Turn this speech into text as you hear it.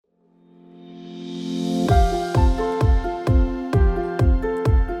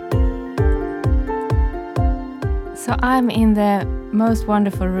So I'm in the most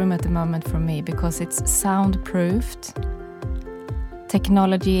wonderful room at the moment for me because it's soundproofed.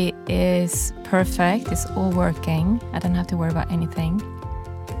 Technology is perfect, it's all working. I don't have to worry about anything.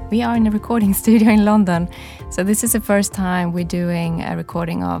 We are in a recording studio in London. So this is the first time we're doing a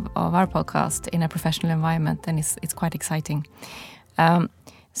recording of our podcast in a professional environment, and it's quite exciting.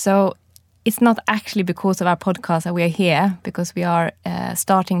 So it's not actually because of our podcast that we are here, because we are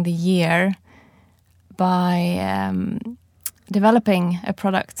starting the year by developing a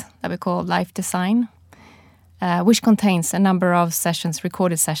product that we call Life Design, which contains a number of sessions,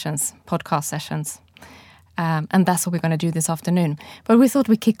 recorded sessions, podcast sessions. And that's what we're going to do this afternoon. But we thought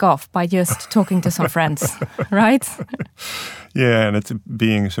we'd kick off by just talking to some friends, right? Yeah, and it's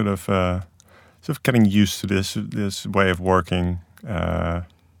being sort of getting used to this way of working,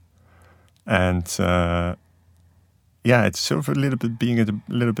 it's sort of a little bit being a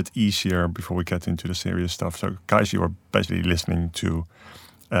little bit easier before we get into the serious stuff. So, guys, you are basically listening to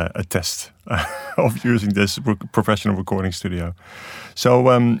a test of using this professional recording studio. So,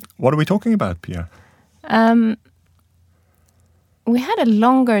 what are we talking about, Pia? We had a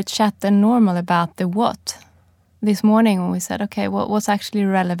longer chat than normal about the what this morning when we said, okay, what's actually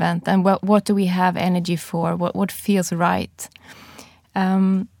relevant and what do we have energy for? What feels right?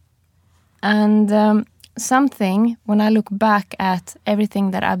 Something, when I look back at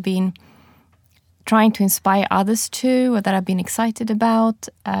everything that I've been trying to inspire others to, or that I've been excited about,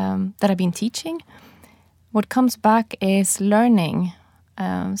 that I've been teaching, what comes back is learning.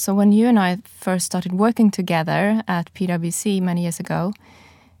 So when you and I first started working together at PwC many years ago,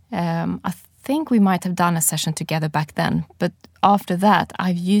 I think we might have done a session together back then. But after that,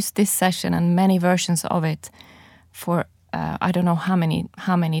 I've used this session and many versions of it for I don't know how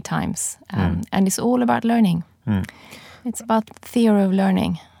many times. And it's all about learning. It's about theory of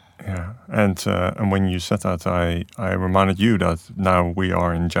learning. Yeah, and when you said that, I reminded you that now we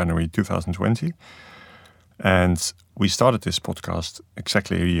are in January 2020. And we started this podcast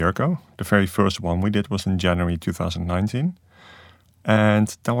exactly a year ago. The very first one we did was in January 2019.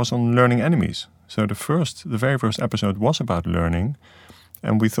 And that was on learning enemies. So the very first episode was about learning.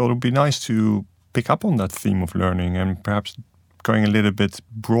 And we thought it would be nice to pick up on that theme of learning and perhaps going a little bit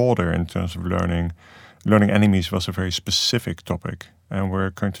broader in terms of learning. Learning enemies was a very specific topic. And we're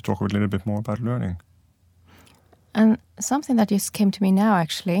going to talk a little bit more about learning. And something that just came to me now,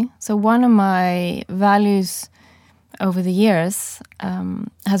 actually. So one of my values over the years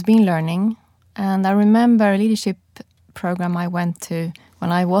has been learning. And I remember a leadership program I went to when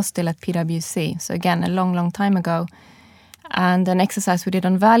I was still at PwC. So again, a long, long time ago. And an exercise we did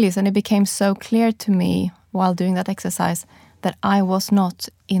on values. And it became so clear to me while doing that exercise that I was not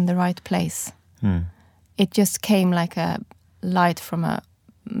in the right place. It just came like a light from a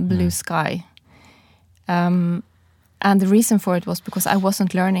blue sky. And the reason for it was because I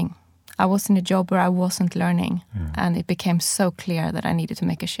wasn't learning. I was in a job where I wasn't learning. And it became so clear that I needed to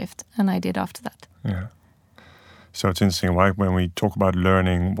make a shift. And I did after that. Yeah. So it's interesting, right? When we talk about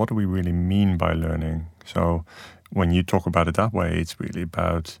learning, what do we really mean by learning? So when you talk about it that way, it's really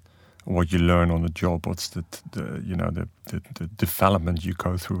about what you learn on the job. What's the development you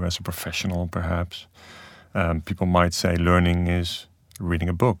go through as a professional, perhaps. People might say learning is reading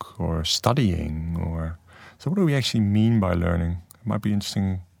a book or studying or... So what do we actually mean by learning? It might be an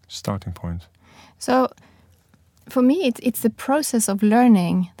interesting starting point. So for me, it's the process of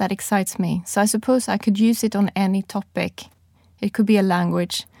learning that excites me. So I suppose I could use it on any topic. It could be a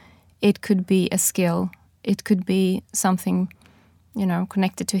language. It could be a skill. It could be something,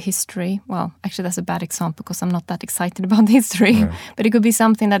 connected to history. Well, actually, that's a bad example because I'm not that excited about history. Yeah. But it could be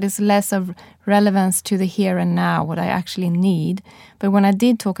something that is less of relevance to the here and now, what I actually need. But when I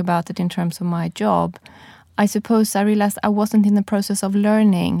did talk about it in terms of my job, I suppose I realized I wasn't in the process of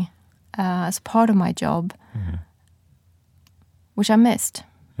learning as part of my job, which I missed.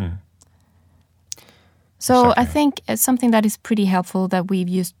 So exactly. I think it's something that is pretty helpful that we've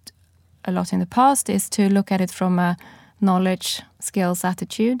used a lot in the past is to look at it from a knowledge, skills,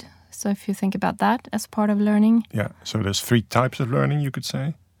 attitude. So if you think about that as part of learning. Yeah, so there's 3 types of learning, you could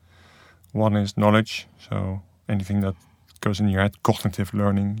say. One is knowledge, so anything that goes in your head, cognitive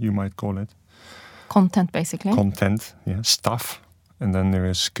learning, you might call it. Content, basically. Content, yeah, stuff. And then there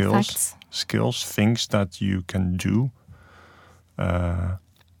is skills. Facts. Skills, things that you can do.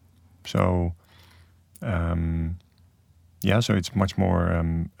 So it's much more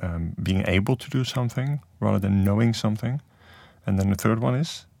being able to do something rather than knowing something. And then the third one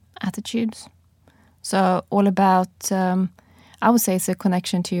is? Attitudes. So all about I would say it's a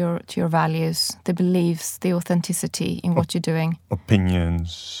connection to your values, the beliefs, the authenticity in what you're doing.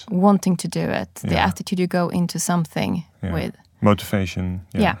 Opinions. Wanting to do it, the attitude you go into something with. Motivation.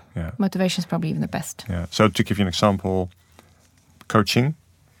 Yeah. Motivation is probably even the best. Yeah. So to give you an example, coaching.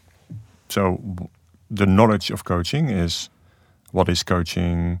 So the knowledge of coaching is what is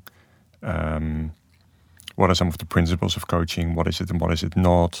coaching, what are some of the principles of coaching, what is it and what is it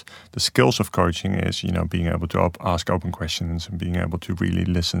not. The skills of coaching is, being able to ask open questions and being able to really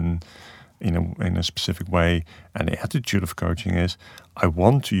listen in a specific way. And the attitude of coaching is, I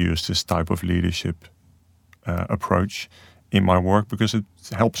want to use this type of leadership approach in my work because it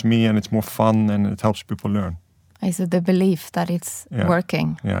helps me and it's more fun and it helps people learn. Is it the belief that it's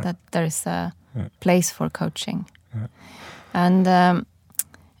working, that there is a place for coaching? Yeah. And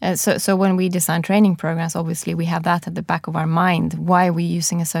so when we design training programs, obviously we have that at the back of our mind. Why are we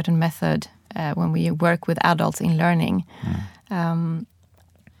using a certain method when we work with adults in learning?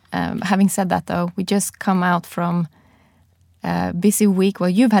 Having said that, though, we just come out from a busy week. Well,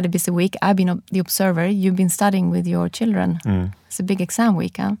 you've had a busy week. I've been the observer. You've been studying with your children. It's a big exam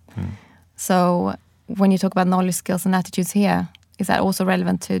week, huh? So when you talk about knowledge, skills and attitudes here, is that also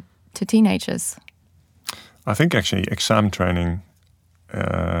relevant to teenagers? I think actually exam training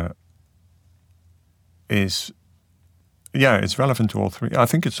it's relevant to all three. I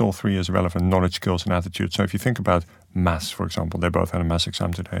think it's all three is relevant: knowledge, skills, and attitude. So if you think about maths, for example, they both had a maths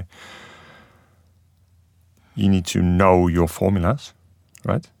exam today. You need to know your formulas,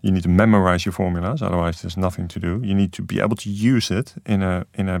 right? You need to memorize your formulas, otherwise there's nothing to do. You need to be able to use it in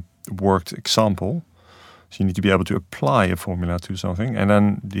a worked example. So you need to be able to apply a formula to something. And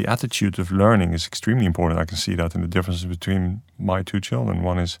then the attitude of learning is extremely important. I can see that in the differences between my two children.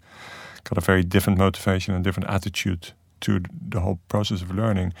 One is got a very different motivation and different attitude to the whole process of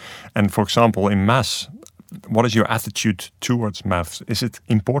learning. And for example, in maths, what is your attitude towards maths? Is it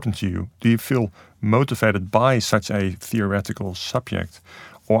important to you? Do you feel motivated by such a theoretical subject?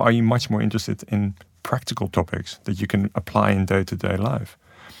 Or are you much more interested in practical topics that you can apply in day-to-day life?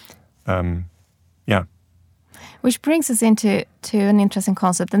 Which brings us into an interesting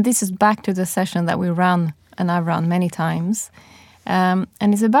concept, and this is back to the session that we run, and I've run many times, and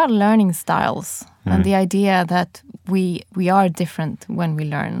it's about learning styles and the idea that we are different when we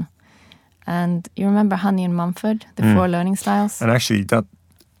learn. And you remember Honey and Mumford, the 4 learning styles? And actually,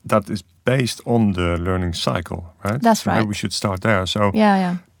 that is based on the learning cycle, right? That's right. Maybe we should start there. So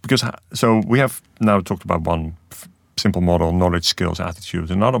yeah. Because we have now talked about one simple model: knowledge, skills, attitude.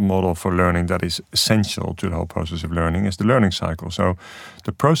 Another model for learning that is essential to the whole process of learning is the learning cycle. So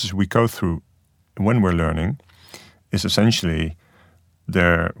the process we go through when we're learning is essentially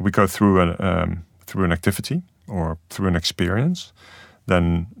we go through an activity or through an experience.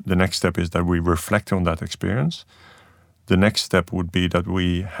 Then the next step is that we reflect on that experience. The next step would be that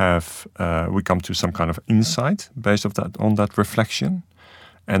we come to some kind of insight based on that reflection.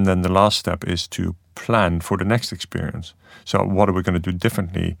 And then the last step is to plan for the next experience. So what are we going to do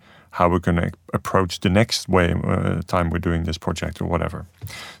differently? How we're going to approach the next time we're doing this project or whatever.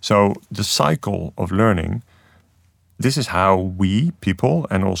 So the cycle of learning, this is how we, people,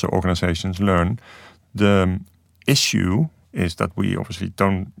 and also organizations learn. The issue is that we obviously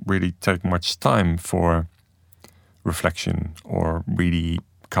don't really take much time for reflection or really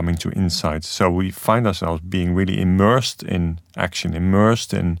coming to insights. So we find ourselves being really immersed in action,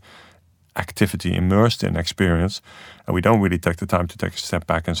 immersed in activity, immersed in experience, and we don't really take the time to take a step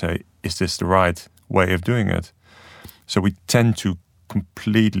back and say, is this the right way of doing it? So we tend to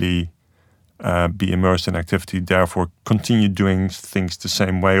completely be immersed in activity, therefore continue doing things the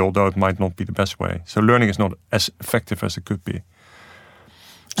same way, although it might not be the best way. So learning is not as effective as it could be.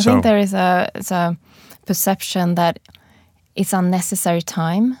 I think there is a perception that it's unnecessary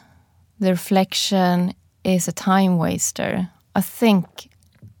time. The reflection is a time waster. I think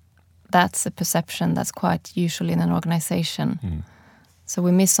that's a perception that's quite usual in an organization. So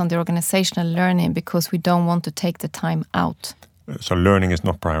we miss on the organizational learning because we don't want to take the time out. So learning is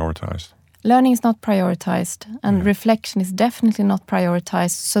not prioritized. Learning is not prioritized, and reflection is definitely not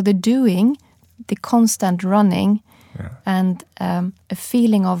prioritized. So the doing, the constant running, and a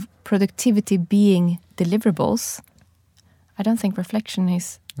feeling of productivity being deliverables, I don't think reflection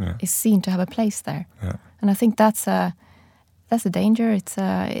is seen to have a place there. Yeah. And I think that's a danger.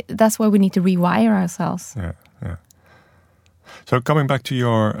 That's why we need to rewire ourselves. Yeah. So coming back to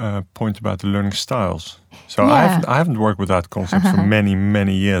your point about the learning styles. So I haven't worked with that concept for many,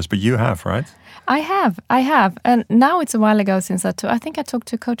 many years, but you have, right? I have. And now it's a while ago since I think I talked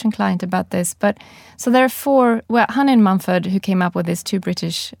to a coaching client about this. But so there are 4, Honey and Mumford, who came up with this, 2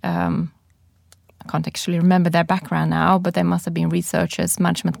 British can't actually remember their background now, but they must have been researchers,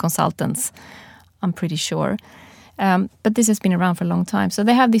 management consultants, I'm pretty sure. But this has been around for a long time. So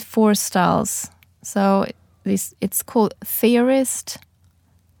they have these 4 styles. So it's called theorist,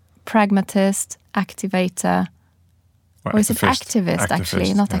 pragmatist, activator, or is it activist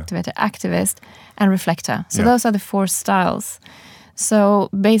actually? Not activator, activist, and reflector. So those are the 4 styles. So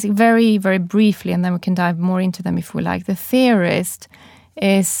basically, very, very briefly, and then we can dive more into them if we like. The theorist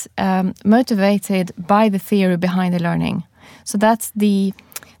is motivated by the theory behind the learning. So that's the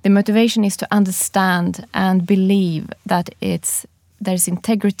motivation is to understand and believe that there's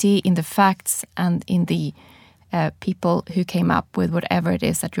integrity in the facts and in the people who came up with whatever it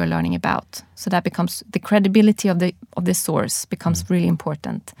is that you're learning about. So that becomes the credibility of the source becomes really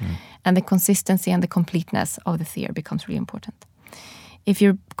important, and the consistency and the completeness of the theory becomes really important. If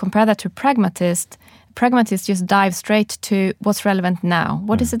you compare that to pragmatists just dive straight to what's relevant now.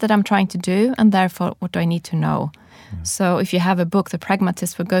 What is it that I'm trying to do, and therefore what do I need to know? So if you have a book, the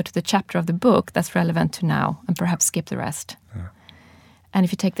pragmatist will go to the chapter of the book that's relevant to now and perhaps skip the rest. And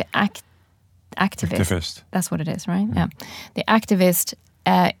if you take the activist, that's what it is, right? Yeah. The activist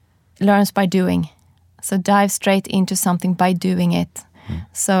learns by doing. So dive straight into something by doing it.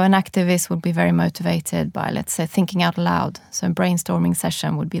 So an activist would be very motivated by, let's say, thinking out loud. So a brainstorming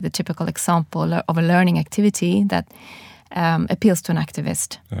session would be the typical example of a learning activity that appeals to an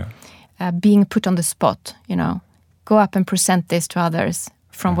activist. Being put on the spot, go up and present this to others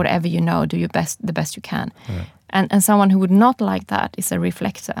from whatever you know, do the best you can. And someone who would not like that is a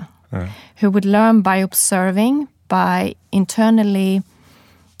reflector, who would learn by observing, by internally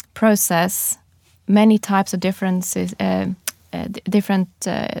process many types of different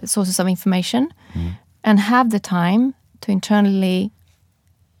sources of information, and have the time to internally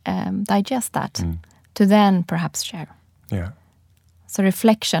digest that, to then perhaps share. So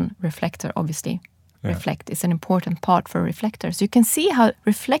reflector, obviously. Reflect is an important part for reflectors. You can see how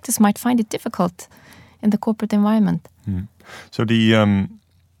reflectors might find it difficult in the corporate environment. So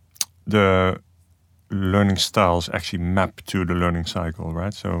the learning styles actually map to the learning cycle,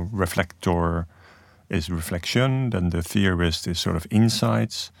 right? So reflector is reflection, then the theorist is sort of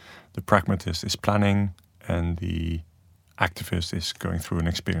insights, the pragmatist is planning, and the activist is going through an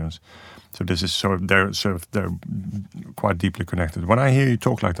experience. So this is they're quite deeply connected. When I hear you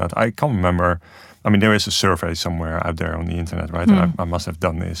talk like that, I can't remember. I mean, there is a survey somewhere out there on the internet, right? And I must have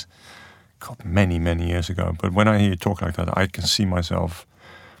done this many years ago. But when I hear you talk like that, I can see myself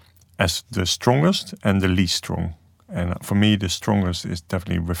as the strongest and the least strong. And for me, the strongest is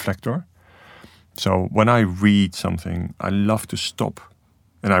definitely reflector. So when I read something, I love to stop,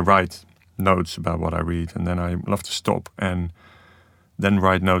 and I write notes about what I read, and then I love to stop and then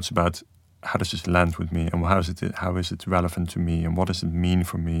write notes about how does this land with me, and how is it relevant to me, and what does it mean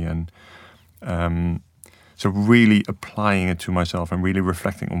for me, and so really applying it to myself and really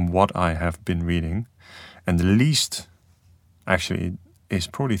reflecting on what I have been reading. And the least actually is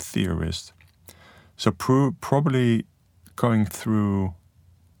probably theorist. So probably going through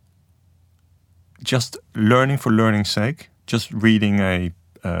just learning for learning's sake, just reading a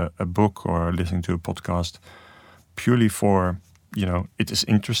book or listening to a podcast purely for, it is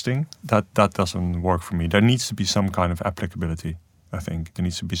interesting, that doesn't work for me. There needs to be some kind of applicability, I think. There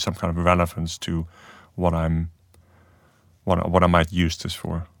needs to be some kind of relevance to what I might use this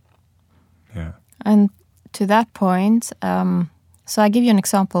for. Yeah. And to that point, so I give you an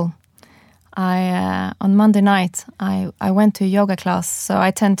example. On Monday night, I went to a yoga class. So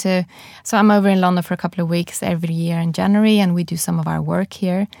I'm over in London for a couple of weeks every year in January, and we do some of our work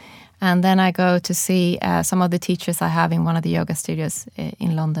here. And then I go to see some of the teachers I have in one of the yoga studios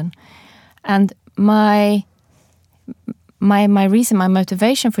in London. And my reason, my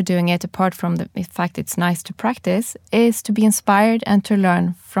motivation for doing it, apart from the fact it's nice to practice, is to be inspired and to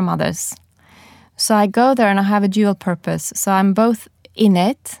learn from others. So I go there and I have a dual purpose. So I'm both in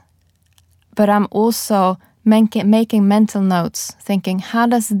it, but I'm also making mental notes, thinking, how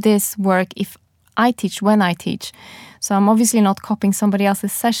does this work if I teach, when I teach? So I'm obviously not copying somebody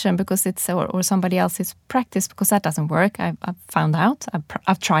else's session because or somebody else's practice, because that doesn't work. I've found out.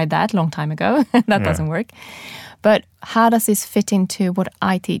 I've tried that a long time ago. That doesn't work. But how does this fit into what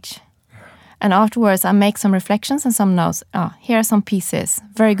I teach? And afterwards, I make some reflections and some notes. Here are some pieces,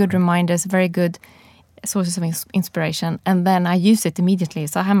 very good reminders, very good sources of inspiration. And then I use it immediately.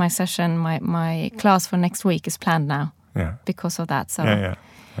 So I have my session, my class for next week is planned now because of that. So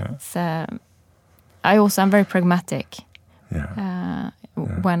I'm very pragmatic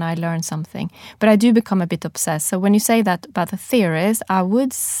when I learn something. But I do become a bit obsessed. So when you say that about the theorist, I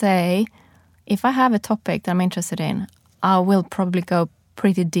would say if I have a topic that I'm interested in, I will probably go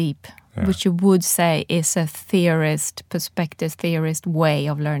pretty deep which you would say is a perspective theorist way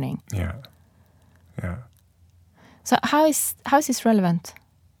of learning. Yeah. So how is this relevant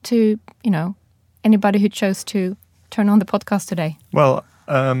to, anybody who chose to turn on the podcast today? Well,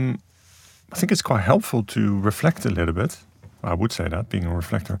 I think it's quite helpful to reflect a little bit. I would say that, being a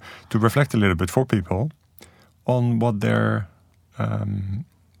reflector, to reflect a little bit for people on what their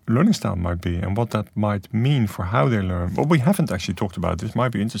learning style might be and what that might mean for how they learn. What we haven't actually talked about, this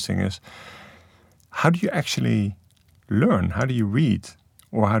might be interesting, is how do you actually learn? How do you read?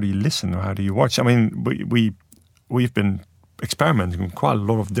 Or how do you listen? Or how do you watch? I mean, we've been experimenting with quite a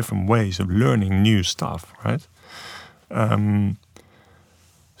lot of different ways of learning new stuff, right?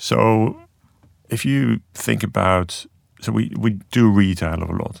 So if you think about, so we do read a hell of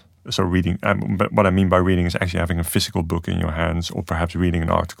a lot. So reading, but what I mean by reading is actually having a physical book in your hands, or perhaps reading an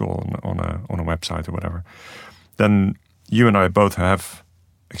article on a website or whatever. Then you and I both have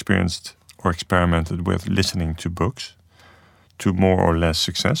experienced or experimented with listening to books to more or less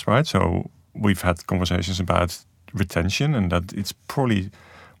success, right? So we've had conversations about retention, and that it's probably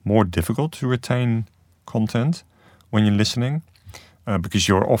more difficult to retain content when you're listening because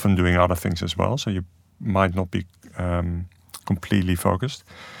you're often doing other things as well. So you might not be completely focused.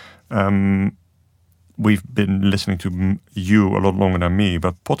 We've been listening to you a lot longer than me,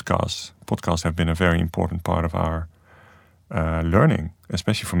 but podcasts have been a very important part of our learning,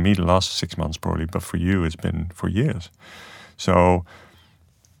 especially for me the last 6 months probably, but for you it's been for years. So,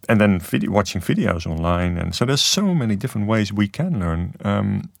 and then watching videos online, and so there's so many different ways we can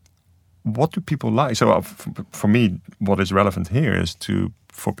learn. What do people like? So for me, what is relevant here is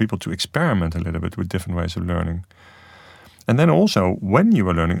for people to experiment a little bit with different ways of learning. And then also, when you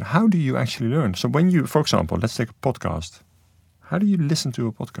are learning, how do you actually learn? So when you, for example, let's take a podcast. How do you listen to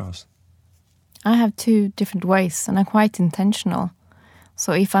a podcast? I have 2 different ways, and I'm quite intentional.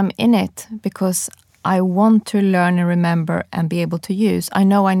 So if I'm in it because I want to learn and remember and be able to use, I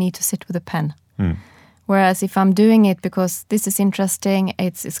know I need to sit with a pen. Whereas if I'm doing it because this is interesting,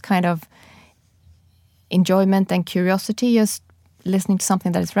 it's kind of enjoyment and curiosity, just listening to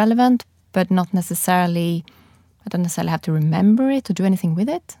something that is relevant, but not necessarily, I don't necessarily have to remember it or do anything with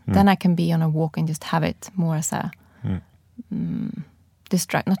it. Then I can be on a walk and just have it more as a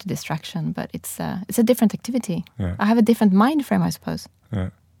not a distraction, but it's a different activity. Yeah. I have a different mind frame, I suppose. Yeah.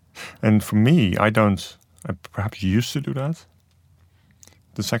 And for me, I perhaps used to do that.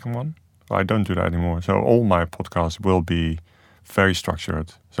 The second one, I don't do that anymore. So all my podcasts will be very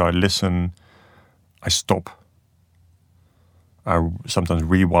structured. So I listen, I stop, I sometimes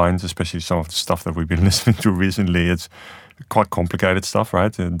rewind, especially some of the stuff that we've been listening to recently. It's quite complicated stuff,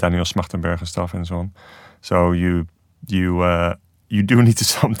 right? Daniel Smachtenberger stuff and so on. So you do need to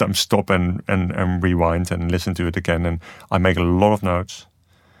sometimes stop and rewind and listen to it again. And I make a lot of notes.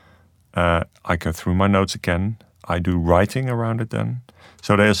 I go through my notes again. I do writing around it then.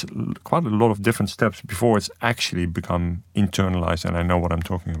 So there's quite a lot of different steps before it's actually become internalized and I know what I'm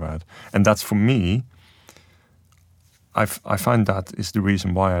talking about. And that's, for me, I find that is the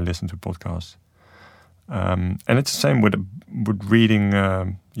reason why I listen to podcasts. And it's the same with reading,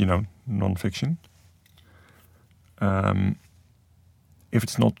 non-fiction. If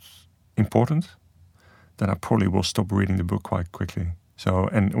it's not important, then I probably will stop reading the book quite quickly. So,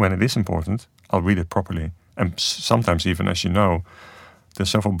 and when it is important, I'll read it properly. And sometimes even, as you know, there's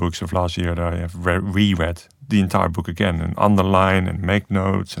several books of last year that I have reread the entire book again and underline and make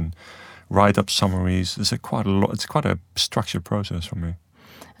notes and write up summaries. It's quite a lot. It's quite a structured process for me.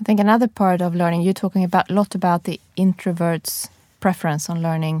 I think another part of learning, you're talking a lot about the introvert's preference on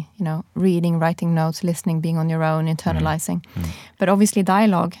learning, reading, writing notes, listening, being on your own, internalizing. But obviously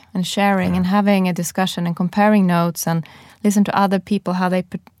dialogue and sharing and having a discussion and comparing notes and listen to other people, how they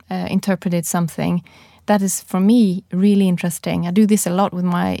interpreted something. That is, for me, really interesting. I do this a lot with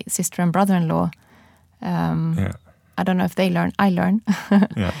my sister and brother-in-law. I don't know if they learn. I learn.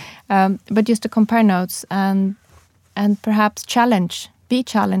 But just to compare notes and perhaps be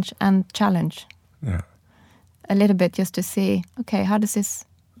challenged and challenge. Yeah. A little bit, just to see, okay, how does this,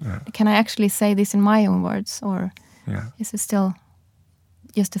 can I actually say this in my own words, or is it still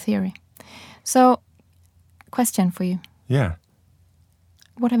just a theory? So, question for you. Yeah.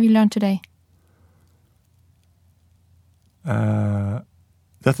 What have you learned today?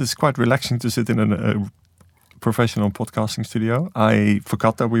 That is quite relaxing to sit in a professional podcasting studio. I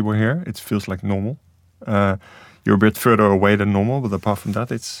forgot that we were here. It feels like normal. You're a bit further away than normal, but apart from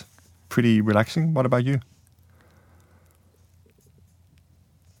that, it's pretty relaxing. What about you?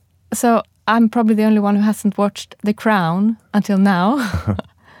 So I'm probably the only one who hasn't watched The Crown until now.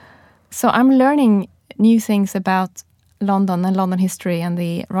 So I'm learning new things about London and London history and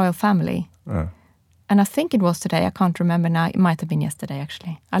the royal family. And I think it was today, I can't remember now, it might have been yesterday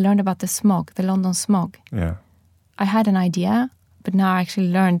actually. I learned about the smog, the London smog. Yeah. I had an idea, but now I actually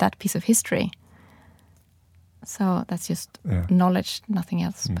learned that piece of history. So that's just knowledge, nothing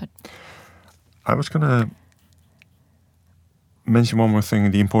else. But I was going to mention one more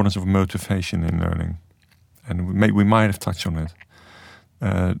thing, the importance of motivation in learning. And we might have touched on it.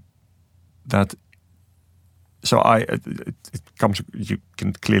 It comes. You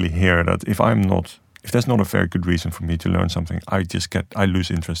can clearly hear that if there's not a very good reason for me to learn something, I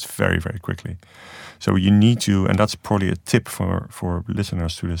lose interest very, very quickly. So you need to, and that's probably a tip for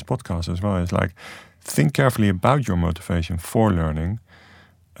listeners to this podcast as well, is like, think carefully about your motivation for learning.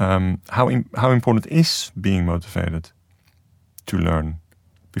 How important is being motivated to learn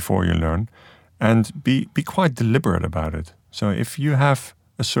before you learn, and be quite deliberate about it. So if you have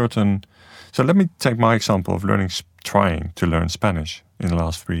so let me take my example of trying to learn Spanish in the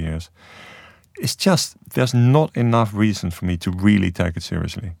last 3 years. It's just, there's not enough reason for me to really take it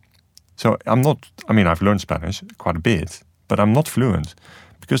seriously. So I've learned Spanish quite a bit, but I'm not fluent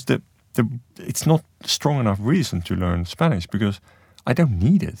because it's not strong enough reason to learn Spanish because I don't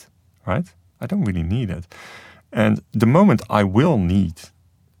need it, right? I don't really need it. And the moment I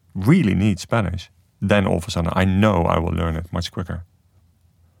really need Spanish, then all of a sudden I know I will learn it much quicker.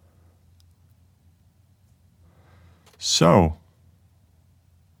 So,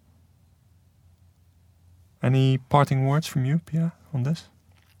 any parting words from you, Pia, on this?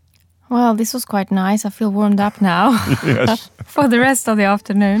 Well, this was quite nice. I feel warmed up now Yes. for the rest of the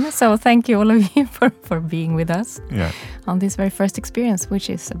afternoon. So thank you all of you for being with us on this very first experience, which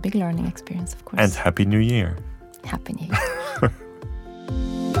is a big learning experience, of course. And Happy New Year. Happy New Year.